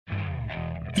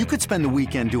You could spend the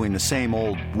weekend doing the same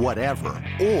old whatever,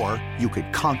 or you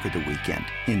could conquer the weekend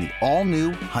in the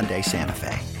all-new Hyundai Santa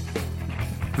Fe.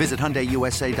 Visit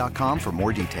HyundaiUSA.com for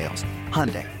more details.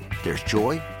 Hyundai, there's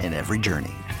joy in every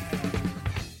journey.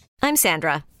 I'm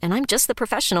Sandra, and I'm just the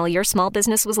professional your small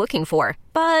business was looking for.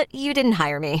 But you didn't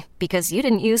hire me because you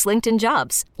didn't use LinkedIn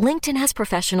Jobs. LinkedIn has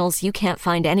professionals you can't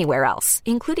find anywhere else,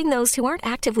 including those who aren't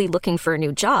actively looking for a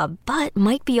new job, but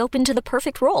might be open to the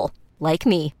perfect role, like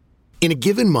me. In a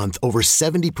given month, over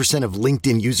 70% of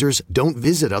LinkedIn users don't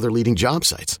visit other leading job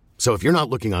sites. So if you're not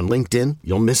looking on LinkedIn,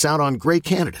 you'll miss out on great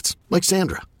candidates like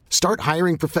Sandra. Start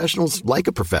hiring professionals like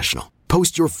a professional.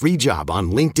 Post your free job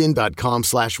on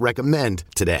linkedin.com/recommend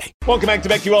today. Welcome back to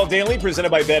BetQL Daily,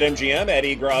 presented by BetMGM.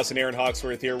 Eddie Gross and Aaron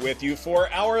Hawksworth here with you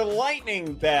for our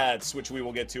lightning bets, which we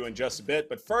will get to in just a bit.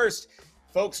 But first,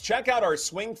 folks, check out our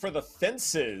Swing for the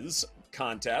Fences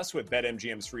contest with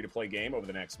BetMGM's free-to-play game over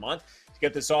the next month. To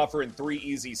get this offer in 3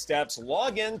 easy steps,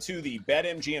 log into the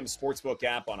BetMGM Sportsbook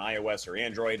app on iOS or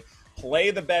Android.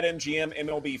 Play the BetMGM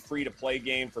MLB free-to-play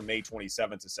game from May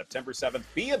 27th to September 7th.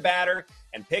 Be a batter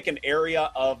and pick an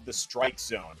area of the strike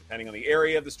zone. Depending on the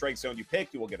area of the strike zone you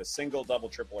pick, you will get a single, double,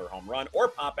 triple, or home run, or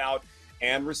pop out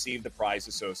and receive the prize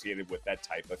associated with that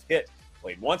type of hit.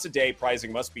 Played once a day,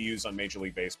 prizing must be used on Major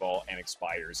League Baseball and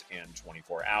expires in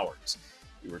 24 hours.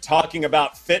 We were talking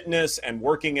about fitness and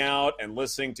working out and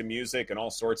listening to music and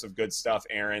all sorts of good stuff,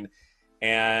 Aaron.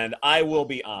 And I will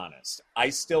be honest,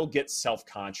 I still get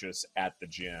self-conscious at the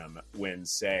gym when,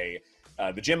 say,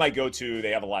 the gym I go to, they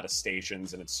have a lot of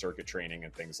stations and it's circuit training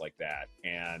and things like that.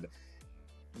 And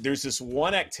there's this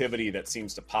one activity that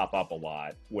seems to pop up a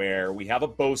lot where we have a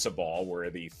Bosa ball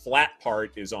where the flat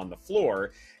part is on the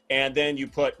floor, and then you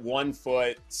put one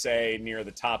foot, say, near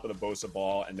the top of the Bosa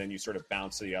ball, and then you sort of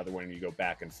bounce to the other one and you go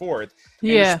back and forth.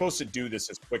 And you're supposed to do this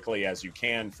as quickly as you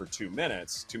can for 2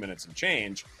 minutes and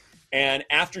change. And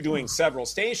after doing several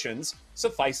stations,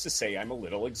 suffice to say, I'm a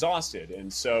little exhausted.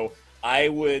 And so I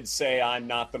would say I'm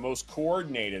not the most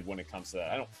coordinated when it comes to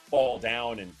that. I don't fall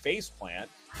down and face plant,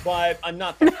 but I'm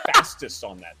not the fastest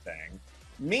on that thing.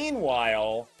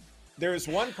 Meanwhile, there's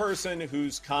one person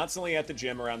who's constantly at the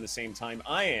gym around the same time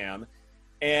I am,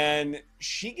 and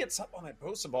she gets up on that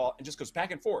Bosa ball and just goes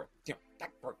back and forth.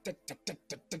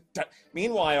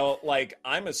 Meanwhile, like,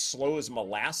 I'm as slow as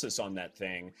molasses on that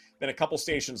thing. Then a couple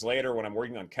stations later, when I'm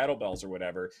working on kettlebells or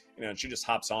whatever, and she just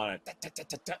hops on it.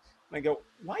 And I go,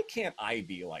 why can't I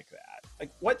be like that?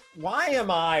 Like, why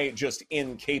am I just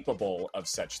incapable of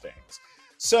such things?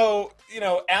 So,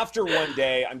 after one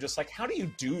day, I'm just like, how do you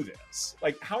do this?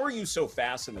 Like, how are you so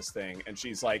fast in this thing? And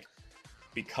she's like,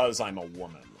 because I'm a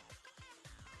woman.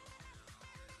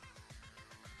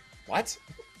 What?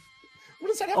 What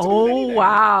does that have to do with anything? Oh,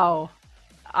 wow.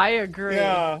 I agree.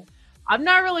 Yeah. I'm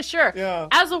not really sure. Yeah.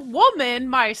 As a woman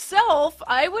myself,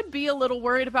 I would be a little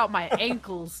worried about my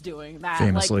ankles doing that.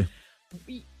 Famously.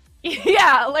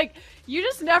 Yeah, like, you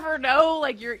just never know.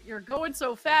 Like, you're going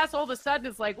so fast, all of a sudden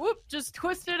it's like, whoop, just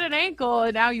twisted an ankle,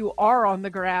 and now you are on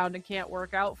the ground and can't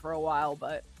work out for a while,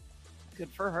 but good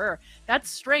for her.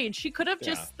 That's strange. She could have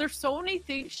there's so many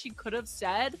things she could have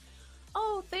said.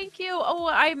 Oh, thank you. Oh,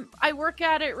 I work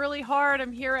at it really hard.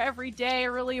 I'm here every day. I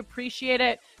really appreciate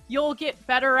it. You'll get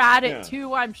better at it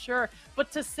too, I'm sure.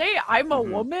 But to say I'm a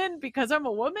woman because I'm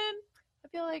a woman, I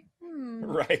feel like,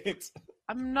 right.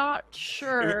 I'm not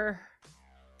sure.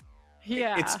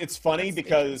 Yeah. It's funny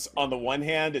because on the one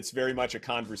hand, it's very much a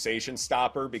conversation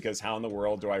stopper because how in the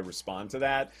world do I respond to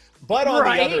that? But on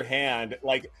the other hand,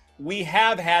 like, we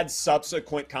have had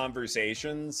subsequent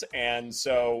conversations, and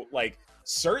so, like,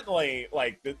 certainly,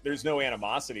 like, there's no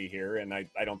animosity here, and I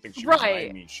don't think she was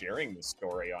mind me sharing this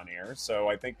story on air, so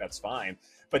I think that's fine.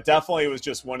 But definitely it was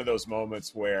just one of those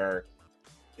moments where,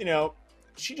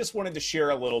 she just wanted to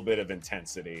share a little bit of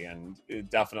intensity, and it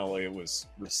definitely was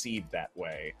received that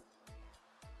way.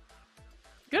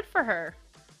 Good for her.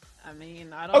 I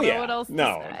mean, I don't know what else to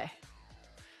say.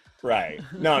 Right.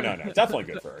 No. Definitely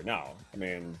good for her. No, I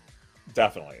mean,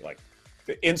 definitely, like,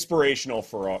 inspirational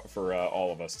for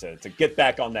all of us to get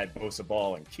back on that Bosa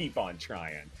ball and keep on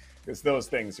trying, because those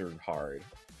things are hard,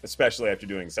 especially after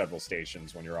doing several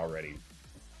stations when you're already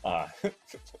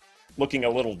looking a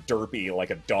little derpy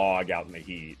like a dog out in the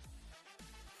heat.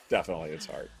 Definitely, it's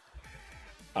hard.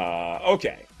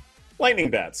 Okay. Lightning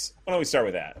bets. Why don't we start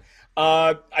with that?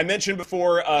 I mentioned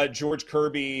before George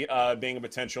Kirby being a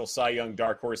potential Cy Young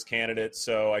dark horse candidate,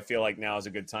 so I feel like now is a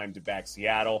good time to back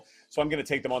Seattle. So I'm going to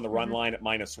take them on the run line at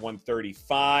minus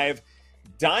 135.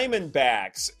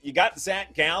 Diamondbacks, you got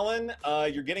Zach Gallen.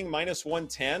 You're getting minus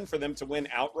 110 for them to win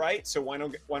outright, so why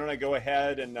don't I go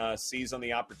ahead and seize on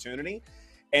the opportunity?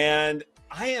 And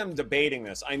I am debating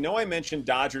this. I know I mentioned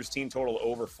Dodgers team total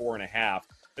over 4.5.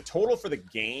 The total for the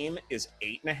game is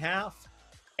 8.5.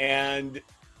 And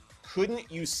couldn't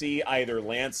you see either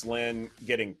Lance Lynn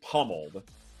getting pummeled?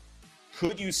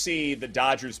 Could you see the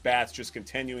Dodgers bats just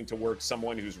continuing to work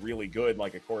someone who's really good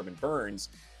like a Corbin Burns?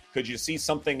 Could you see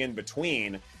something in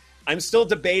between? I'm still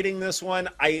debating this one.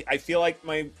 I feel like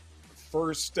my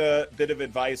first bit of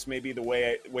advice may be the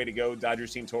way to go.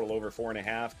 Dodgers team total over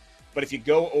 4.5. But if you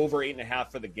go over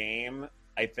 8.5 for the game,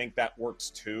 I think that works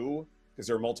too, because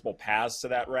there are multiple paths to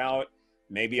that route.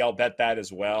 Maybe I'll bet that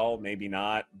as well. Maybe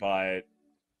not, but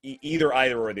either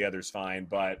or the other's fine.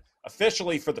 But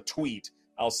officially for the tweet,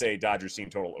 I'll say Dodgers team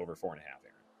total over 4.5.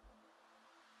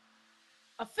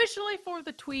 Officially for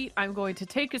the tweet, I'm going to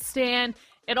take a stand.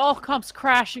 It all comes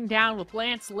crashing down with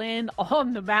Lance Lynn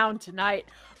on the mound tonight.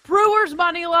 Brewers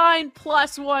money line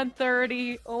plus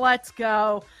 130. Let's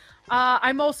go.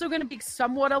 I'm also going to be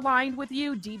somewhat aligned with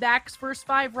you. D-backs first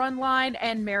 5-run line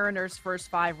and Mariners first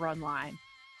 5-run line.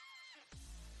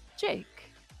 Jake.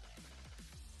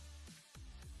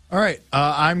 All right.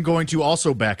 I'm going to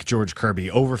also back George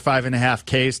Kirby over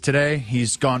 5.5 Ks today.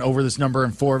 He's gone over this number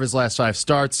in 4 of his last 5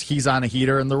 starts. He's on a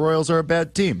heater, and the Royals are a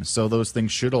bad team, so those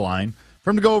things should align for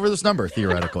him to go over this number,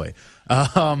 theoretically.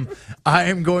 I'm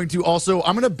going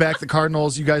to back the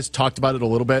Cardinals. You guys talked about it a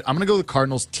little bit. I'm going to go the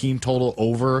Cardinals team total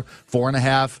over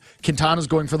 4.5. Quintana's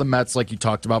going for the Mets like you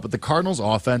talked about, but the Cardinals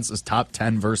offense is top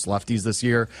 10 versus lefties this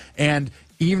year. And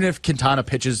even if Quintana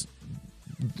pitches,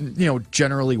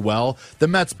 generally well, the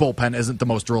Mets bullpen isn't the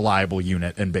most reliable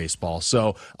unit in baseball.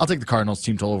 So I'll take the Cardinals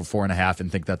team total over 4.5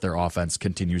 and think that their offense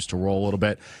continues to roll a little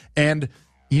bit. And,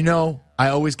 I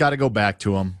always got to go back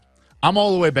to them. I'm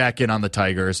all the way back in on the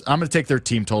Tigers. I'm going to take their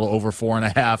team total over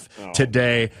 4.5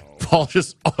 today. Paul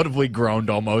just audibly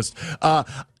groaned almost.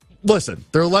 Listen,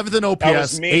 they're 11th in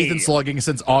OPS, 8th in slugging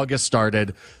since August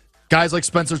started. Guys like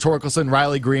Spencer Torkelson,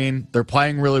 Riley Green, they're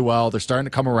playing really well. They're starting to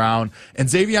come around. And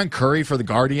Xavier Curry for the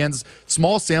Guardians,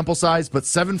 small sample size, but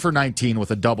 7 for 19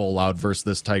 with a double allowed versus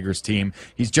this Tigers team.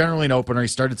 He's generally an opener. He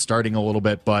started starting a little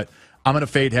bit, but I'm going to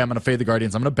fade him. I'm going to fade the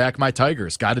Guardians. I'm going to back my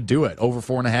Tigers. Got to do it. Over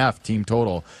 4.5 team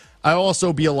total. I'll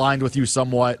also be aligned with you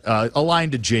somewhat,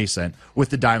 aligned adjacent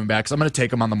with the Diamondbacks. I'm going to take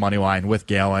them on the money line with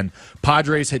Galen.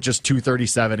 Padres hit just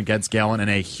 237 against Galen in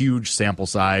a huge sample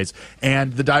size,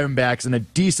 and the Diamondbacks in a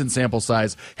decent sample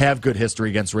size have good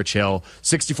history against Rich Hill.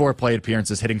 64 plate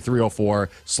appearances, hitting 304,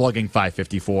 slugging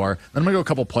 554. Then I'm going to go a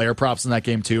couple player props in that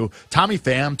game too. Tommy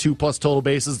Pham, 2+ total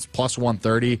bases, plus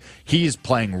 130. He's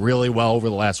playing really well over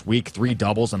the last week. 3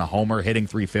 doubles and a homer, hitting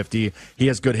 350. He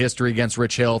has good history against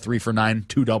Rich Hill, 3 for 9,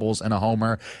 2 doubles and a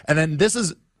homer. And then this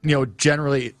is,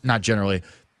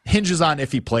 hinges on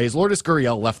if he plays. Lourdes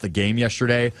Gurriel left the game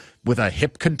yesterday with a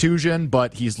hip contusion,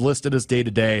 but he's listed as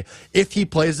day-to-day. If he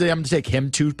plays today, I'm going to take him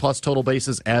 2+ total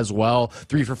bases as well.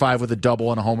 3 for 5 with a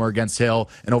double and a homer against Hill.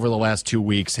 And over the last 2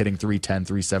 weeks, hitting 310,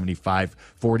 375,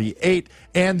 48.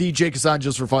 And the Jake Hassan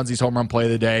just for funsies home run play of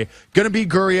the day. Going to be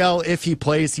Gurriel if he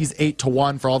plays. He's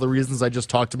 8-1 for all the reasons I just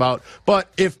talked about.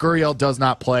 But if Gurriel does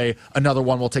not play, another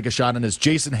one we'll take a shot on is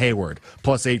Jason Hayward,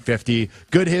 plus 850.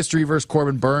 Good history versus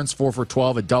Corbin Burns, 4 for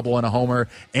 12, a double and a homer.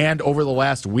 And over the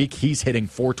last week, he's hitting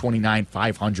 429,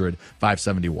 500,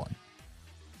 571.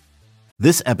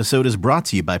 This episode is brought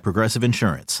to you by Progressive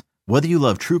Insurance. Whether you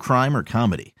love true crime or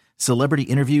comedy, celebrity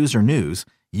interviews or news,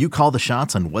 you call the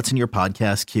shots on what's in your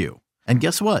podcast queue. And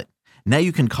guess what? Now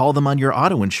you can call them on your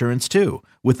auto insurance too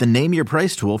with the Name Your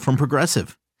Price tool from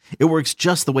Progressive. It works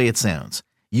just the way it sounds.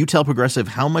 You tell Progressive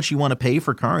how much you want to pay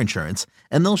for car insurance,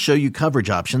 and they'll show you coverage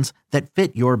options that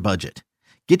fit your budget.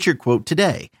 Get your quote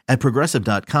today at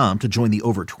Progressive.com to join the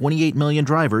over 28 million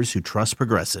drivers who trust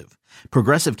Progressive.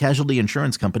 Progressive Casualty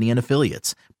Insurance Company and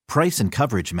Affiliates. Price and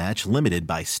coverage match limited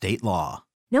by state law.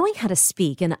 Knowing how to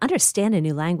speak and understand a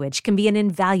new language can be an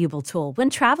invaluable tool when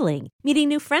traveling, meeting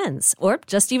new friends, or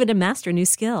just even to master a new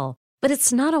skill. But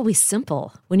it's not always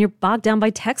simple when you're bogged down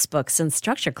by textbooks and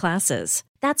structure classes.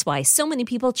 That's why so many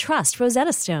people trust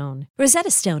Rosetta Stone. Rosetta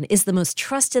Stone is the most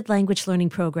trusted language learning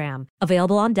program,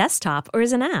 available on desktop or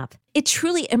as an app. It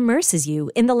truly immerses you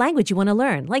in the language you want to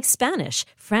learn, like Spanish,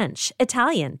 French,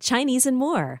 Italian, Chinese, and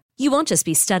more. You won't just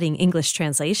be studying English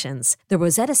translations. The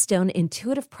Rosetta Stone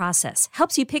intuitive process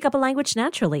helps you pick up a language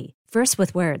naturally, first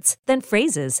with words, then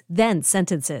phrases, then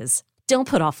sentences. Don't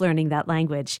put off learning that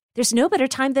language. There's no better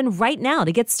time than right now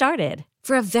to get started.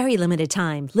 For a very limited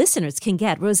time, listeners can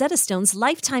get Rosetta Stone's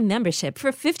lifetime membership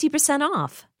for 50%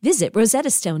 off. Visit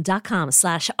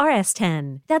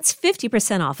rosettastone.com/rs10. That's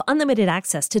 50% off unlimited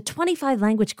access to 25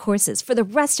 language courses for the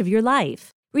rest of your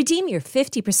life. Redeem your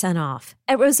 50% off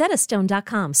at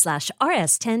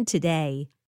rosettastone.com/rs10 today.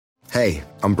 Hey,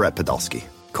 I'm Brett Podolsky,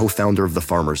 co-founder of The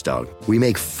Farmer's Dog. We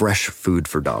make fresh food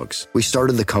for dogs. We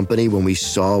started the company when we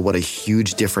saw what a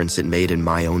huge difference it made in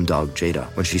my own dog, Jada,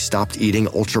 when she stopped eating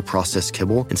ultra-processed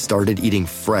kibble and started eating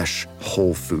fresh,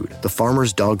 whole food. The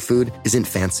Farmer's Dog food isn't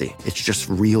fancy. It's just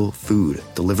real food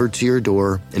delivered to your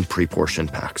door in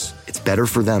pre-portioned packs. It's better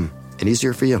for them and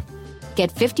easier for you.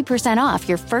 Get 50% off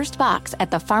your first box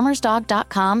at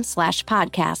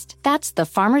thefarmersdog.com/podcast. That's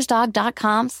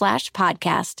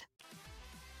thefarmersdog.com/podcast.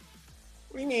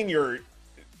 What do you mean you're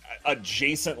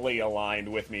adjacently aligned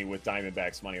with me with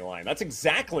Diamondbacks money line? That's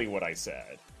exactly what I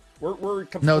said. We're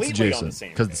completely no, it's adjacent, on the same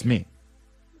because it's me.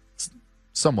 It's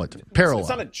somewhat parallel. It's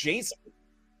not adjacent.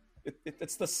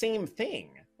 It's the same thing.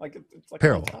 It's like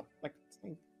parallel.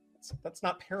 That's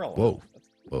not parallel.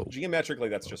 Whoa. Geometrically,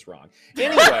 that's just wrong.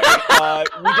 Anyway,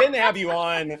 we didn't have you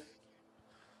on. I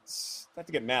have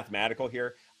to get mathematical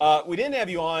here. We didn't have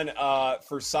you on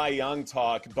for Cy Young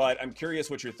talk, but I'm curious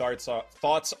what your thoughts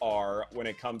are when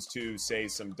it comes to, say,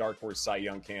 some dark horse Cy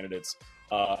Young candidates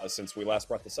since we last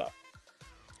brought this up.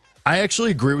 I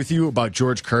actually agree with you about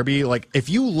George Kirby. Like, if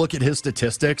you look at his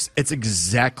statistics, it's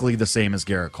exactly the same as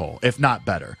Garrett Cole, if not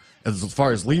better. As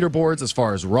far as leaderboards, as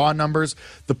far as raw numbers,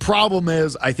 the problem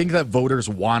is I think that voters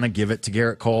want to give it to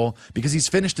Garrett Cole because he's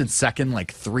finished in second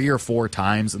like 3 or 4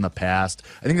 times in the past.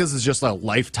 I think this is just a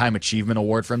lifetime achievement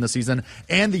award for him this season.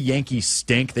 And the Yankees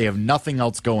stink. They have nothing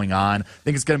else going on. I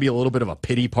think it's going to be a little bit of a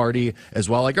pity party as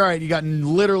well. Like, all right, you got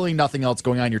literally nothing else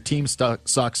going on. Your team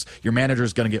sucks. Your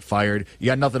manager's going to get fired. You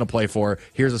got nothing to play for.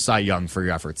 Here's a Cy Young for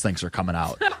your efforts. Thanks for coming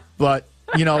out. But,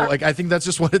 like, I think that's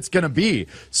just what it's going to be.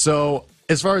 So,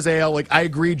 as far as AL, I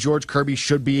agree George Kirby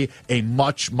should be a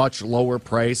much, much lower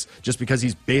price just because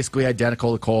he's basically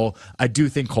identical to Cole. I do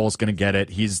think Cole's going to get it.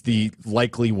 He's the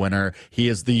likely winner. He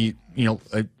is the,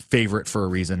 a favorite for a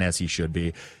reason, as he should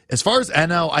be. As far as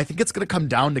NL, I think it's going to come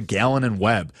down to Gallen and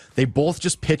Webb. They both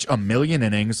just pitch a million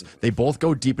innings. They both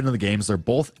go deep into the games. They're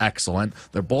both excellent.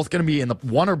 They're both going to be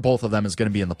one or both of them is going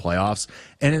to be in the playoffs.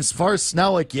 And as far as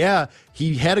Snell,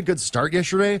 he had a good start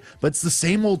yesterday, but it's the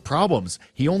same old problems.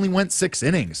 He only went 6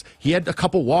 innings. He had a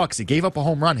couple walks. He gave up a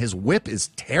home run. His whip is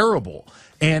terrible.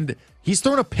 And he's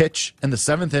thrown a pitch in the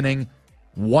 7th inning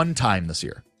 1 time this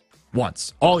year.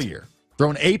 Once. All year.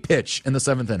 Thrown a pitch in the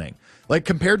 7th inning.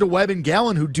 Compared to Webb and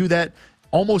Gallen, who do that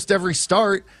almost every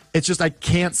start, it's just I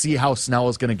can't see how Snell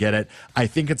is going to get it. I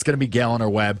think it's going to be Gallen or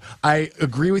Webb. I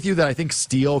agree with you that I think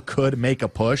Steele could make a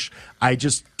push. I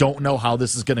just don't know how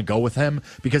this is going to go with him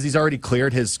because he's already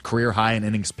cleared his career high in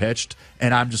innings pitched,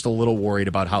 and I'm just a little worried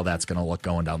about how that's going to look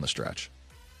going down the stretch.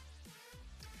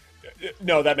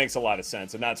 No, that makes a lot of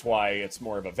sense, and that's why it's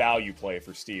more of a value play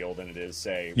for Steele than it is,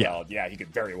 say, he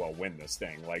could very well win this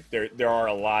thing. There are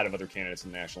a lot of other candidates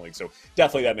in the National League, so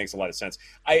definitely that makes a lot of sense.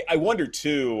 I wonder,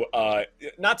 too,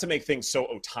 not to make things so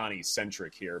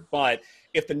Ohtani-centric here, but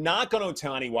if the knock on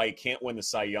Ohtani why he can't win the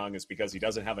Cy Young is because he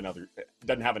doesn't have enough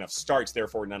starts,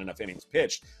 therefore not enough innings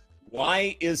pitched,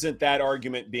 why isn't that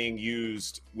argument being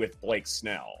used with Blake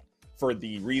Snell? For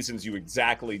the reasons you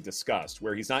exactly discussed,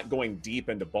 where he's not going deep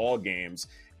into ball games.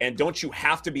 And don't you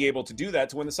have to be able to do that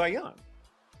to win the Cy Young?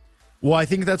 Well, I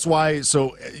think that's why.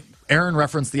 So Aaron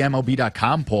referenced the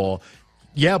MLB.com poll.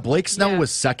 Yeah, Blake Snell was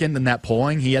second in that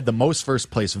polling. He had the most first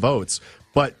place votes.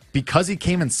 But because he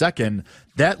came in second,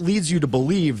 that leads you to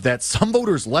believe that some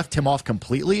voters left him off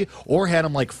completely or had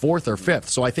him 4th or 5th.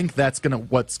 So I think that's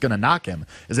what's gonna knock him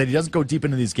is that he doesn't go deep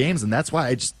into these games, and that's why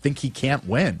I just think he can't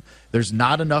win. There's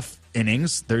not enough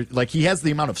innings. He has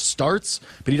the amount of starts,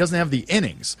 but he doesn't have the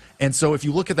innings. And so if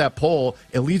you look at that poll,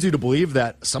 it leads you to believe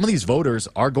that some of these voters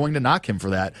are going to knock him for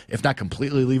that, if not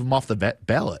completely leave him off the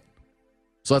ballot.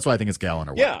 So that's why I think it's Gallen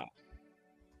or Webb.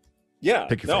 Yeah.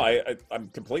 No, I'm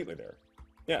completely there.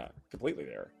 Yeah, completely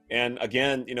there. And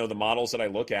again, the models that I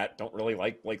look at don't really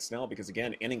like Blake Snell because,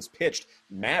 again, innings pitched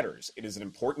matters. It is an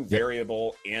important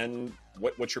variable in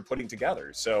what you're putting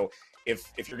together. So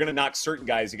if you're going to knock certain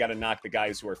guys, you got to knock the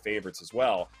guys who are favorites as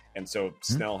well. And so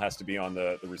Snell has to be on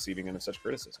the receiving end of such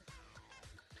criticism.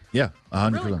 Yeah,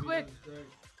 100%. Really quick.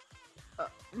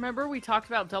 Remember we talked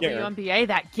about WNBA?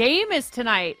 That game is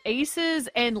tonight. Aces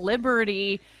and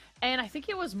Liberty. And I think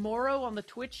it was Morrow on the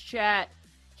Twitch chat.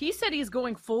 He said he's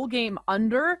going full game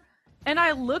under, and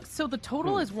I looked, so the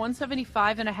total is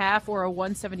 175.5 or a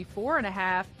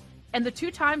 174.5, and the 2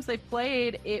 times they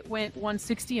played, it went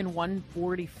 160 and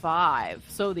 145,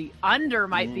 so the under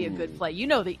might be a good play.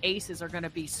 The Aces are going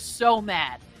to be so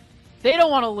mad. They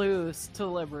don't want to lose to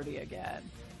Liberty again.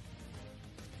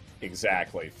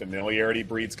 Exactly. Familiarity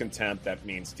breeds contempt. That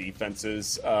means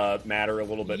defenses matter a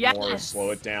little bit more.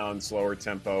 Slow it down, slower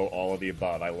tempo, all of the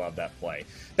above. I love that play.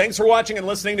 Thanks for watching and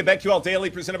listening to BetQL Daily,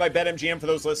 presented by BetMGM. For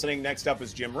those listening, next up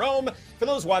is Jim Rome. For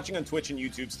those watching on Twitch and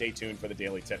YouTube, stay tuned for the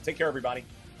Daily Tip. Take care, everybody.